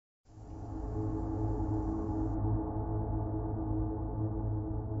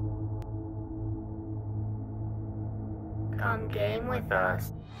Come game with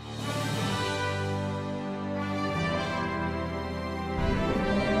us.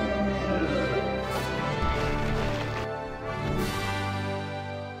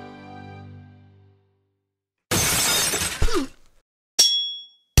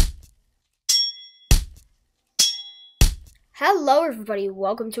 Hello everybody,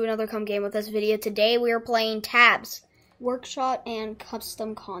 welcome to another Come Game With Us video. Today we are playing Tabs, Workshop and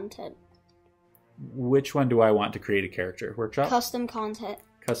Custom Content. Which one do I want to create a character? Workshop? Custom Content.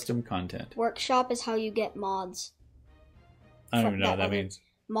 Custom content. Workshop is how you get mods. I don't even know what that means.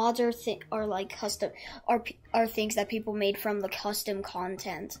 Mods are like custom, are things that people made from the custom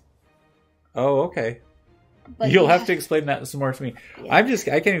content. Oh, okay. But You'll have to explain that some more to me. Yeah. I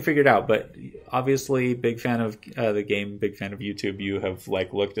can't even figure it out, but obviously big fan of the game, big fan of YouTube. You have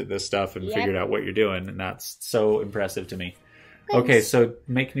like looked at this stuff and figured out what you're doing, and that's so impressive to me. Thanks. Okay, so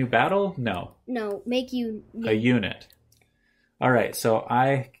make new battle? No. No, make A unit. All right, so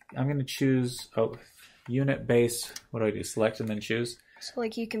I'm going to choose unit base. What do I do? Select and then choose? So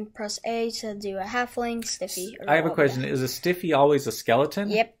like you can press A to do a halfling, stiffy. I have a question. Is a stiffy always a skeleton?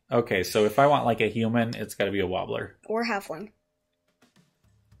 Yep. Okay, so if I want like a human, it's got to be a wobbler. Or halfling.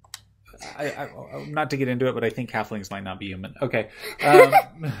 Not to get into it, but I think halflings might not be human. Okay.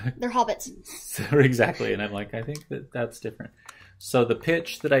 They're hobbits. So, exactly, and I'm like, I think that's different. So the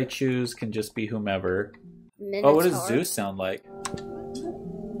pitch that I choose can just be whomever. Minotaur. Oh, what does Zeus sound like?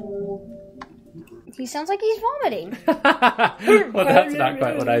 He sounds like he's vomiting. Well, that's not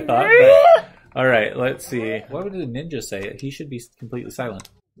quite what I thought. But... All right, let's see. What would a ninja say? He should be completely silent.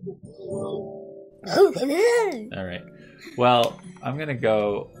 All right. Well, I'm going to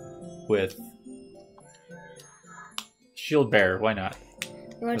go with Shield Bearer. Why not?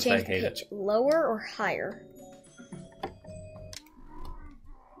 You want to change the pitch lower or higher?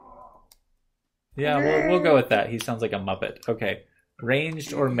 Yeah, we'll go with that. He sounds like a Muppet. Okay.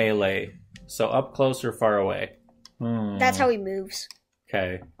 Ranged or melee? So up close or far away? That's how he moves.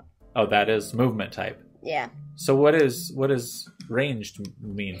 Okay. Oh, that is movement type. Yeah. So what does ranged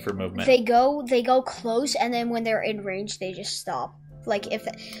mean for movement? They go close, and then when they're in range, they just stop. Like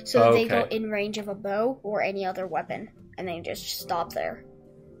they go in range of a bow or any other weapon, and they just stop there.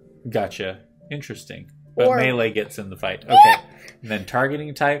 Gotcha. Interesting. But melee gets in the fight. Okay. And then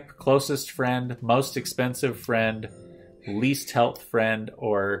targeting type, closest friend, most expensive friend, least health friend,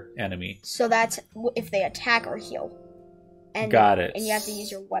 or enemy. So that's if they attack or heal. And, got it. And you have to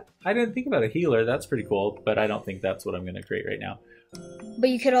use your weapon. I didn't think about a healer. That's pretty cool, but I don't think that's what I'm going to create right now. But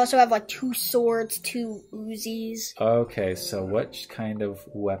you could also have like 2 swords, 2 Uzis. Okay, so what kind of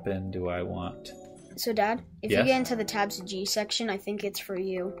weapon do I want? So, Dad, if you get into the Tabs G section, I think it's for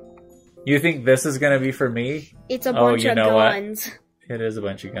you. You think this is going to be for me? It's a bunch of guns. What? It is a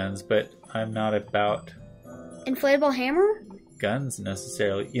bunch of guns, but I'm not about... Inflatable hammer? Guns,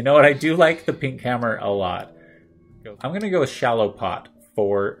 necessarily. You know what? I do like the pink hammer a lot. I'm going to go with Shallow Pot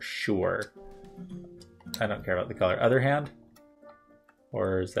for sure. I don't care about the color. Other hand?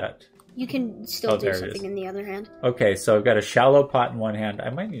 Or is that... You can still do something in the other hand. Okay, so I've got a Shallow Pot in one hand. I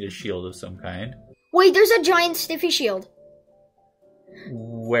might need a shield of some kind. Wait, there's a giant stiffy shield.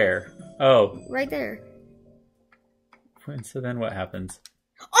 Where? Oh. Right there. So then what happens?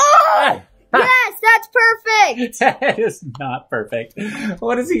 Oh! Yes, that's perfect! That is not perfect.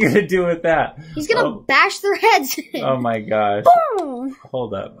 What is he going to do with that? He's going to bash their heads in. Oh my gosh. Boom!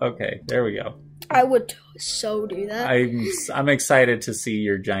 Hold up. Okay, there we go. I would so do that. I'm excited to see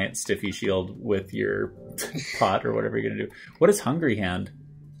your giant stiffy shield with your pot or whatever you're going to do. What is Hungry Hand?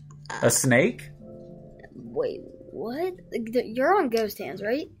 A snake? Wait, what? You're on Ghost Hands,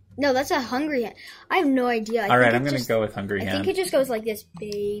 right? No, that's a Hungry Hand. I have no idea. All right, I'm going to go with Hungry Hand. I think it just goes like this.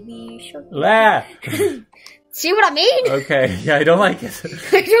 Baby shark. La! See what I mean? Okay, yeah, I don't like it.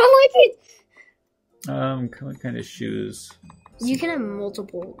 I don't like it. What kind of shoes? You can have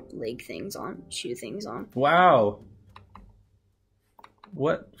multiple shoe things on. Wow.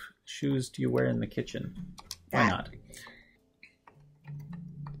 What shoes do you wear in the kitchen? Why not?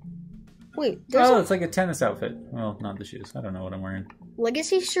 Wait, it's like a tennis outfit. Well, not the shoes. I don't know what I'm wearing.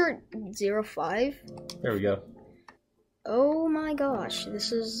 Legacy shirt 05. There we go. Oh my gosh,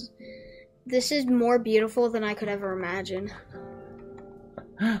 this is more beautiful than I could ever imagine.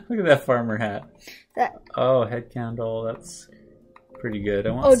 Look at that farmer hat. Oh, head candle. That's pretty good.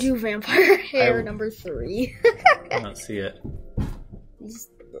 Do vampire hair number 3. I don't see it.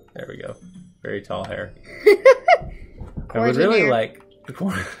 There we go. Very tall hair. I would really like.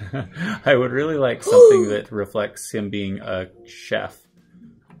 I would really like something that reflects him being a chef.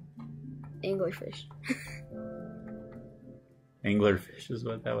 Anglerfish. Anglerfish is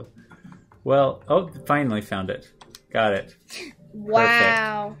what that was. Well, finally found it. Got it.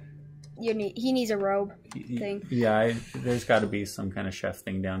 Wow. He needs a robe thing. Yeah, there's got to be some kind of chef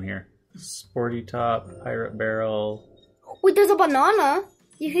thing down here. Sporty top, pirate barrel. Wait, there's a banana.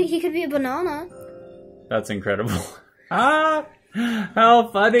 He could be a banana. That's incredible. Ah! How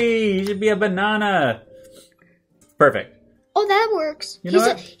funny! He should be a banana. Perfect. Oh, that works. You know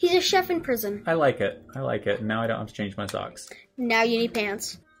what? He's a chef in prison. I like it. I like it. Now I don't have to change my socks. Now you need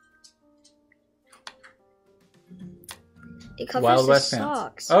pants. It covers Wild his West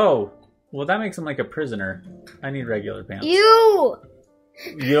socks. Pants. Oh, well, that makes him like a prisoner. I need regular pants. You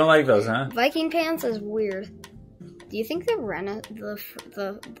don't like those, huh? Viking pants is weird. Do you think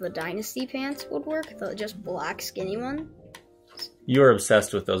the Dynasty pants would work? The just black skinny one? You're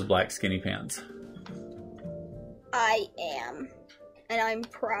obsessed with those black skinny pants. I am. And I'm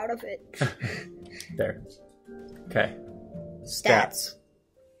proud of it. There. Okay. Stats.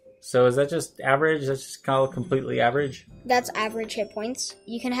 So is that just average? That's just called completely average? That's average hit points.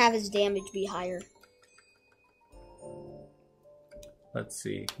 You can have his damage be higher. Let's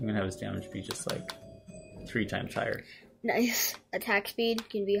see. I'm going to have his damage be just like 3 times higher. Nice. Attack speed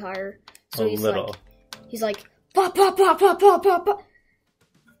can be higher. So he's little. He's like, pop, pop, pop, pop, pop, pop, pop.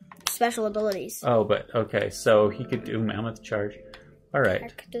 Special abilities. Oh, but okay. So he could do mammoth charge. All right.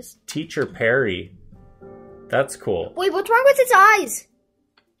 Cactus. Teacher parry. That's cool. Wait, what's wrong with its eyes?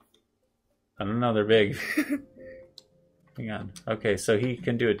 I don't know. They're big. Hang on. Okay, so he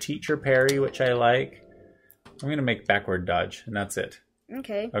can do a teacher parry, which I like. I'm going to make backward dodge, and that's it.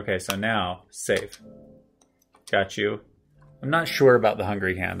 Okay. Okay, so now, save. Got you. I'm not sure about the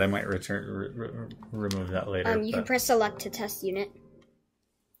hungry hand. I might remove that later. You can press select to test unit.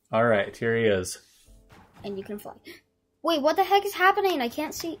 All right, here he is. And you can fly. Wait, what the heck is happening? I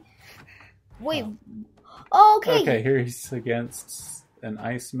can't see. Wait. Oh, okay. Okay, here he's against an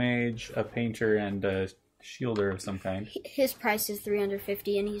ice mage, a painter, and a shielder of some kind. His price is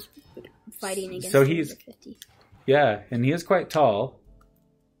 350, and he's fighting against. So he's 350. Yeah, and he is quite tall.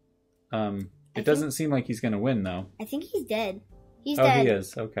 It doesn't seem like he's going to win, though. I think he's dead. He's dead. Oh, he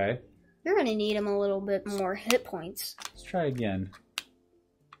is. Okay. You're going to need him a little bit more hit points. Let's try again.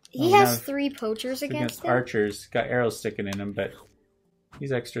 He has 3 poachers against him. Archers. Got arrows sticking in him, but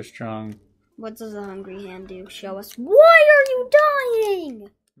he's extra strong. What does the hungry hand do? Show us. Why are you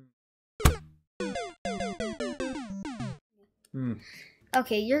dying?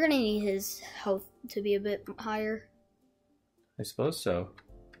 Okay, you're going to need his health to be a bit higher. I suppose so.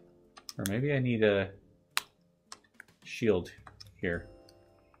 Or maybe I need a shield here.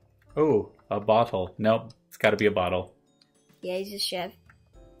 Oh, a bottle. Nope, it's got to be a bottle. Yeah, he's a chef.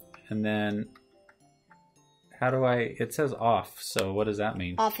 And then, how do I... It says off, so what does that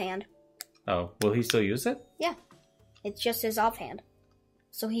mean? Offhand. Oh, will he still use it? Yeah, it's just his offhand.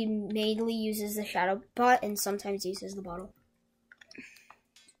 So he mainly uses the shadow pot and sometimes uses the bottle.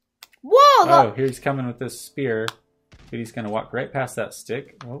 Whoa! Oh, here he's coming with this spear. But he's going to walk right past that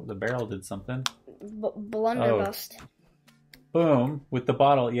stick. Oh, the barrel did something. Blunderbuss. Oh. Boom. With the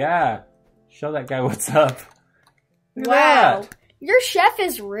bottle. Yeah. Show that guy what's up. Look wow. That. Your chef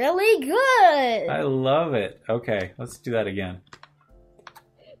is really good. I love it. Okay, let's do that again.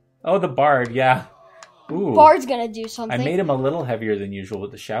 Oh, the bard. Yeah. Ooh. Bard's going to do something. I made him a little heavier than usual,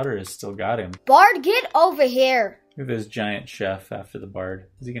 but the shouter has still got him. Bard, get over here. Look at this giant chef after the bard.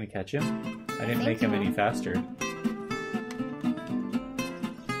 Is he going to catch him? I didn't make him any faster.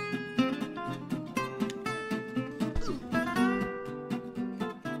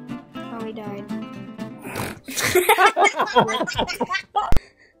 Oh, he died.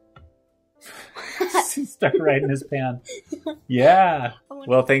 Stuck right in his pan. Yeah.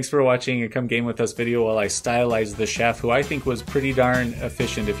 Well, thanks for watching a Come Game With Us video while I stylize the chef, who I think was pretty darn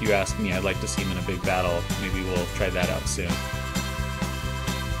efficient if you ask me. I'd like to see him in a big battle. Maybe we'll try that out soon.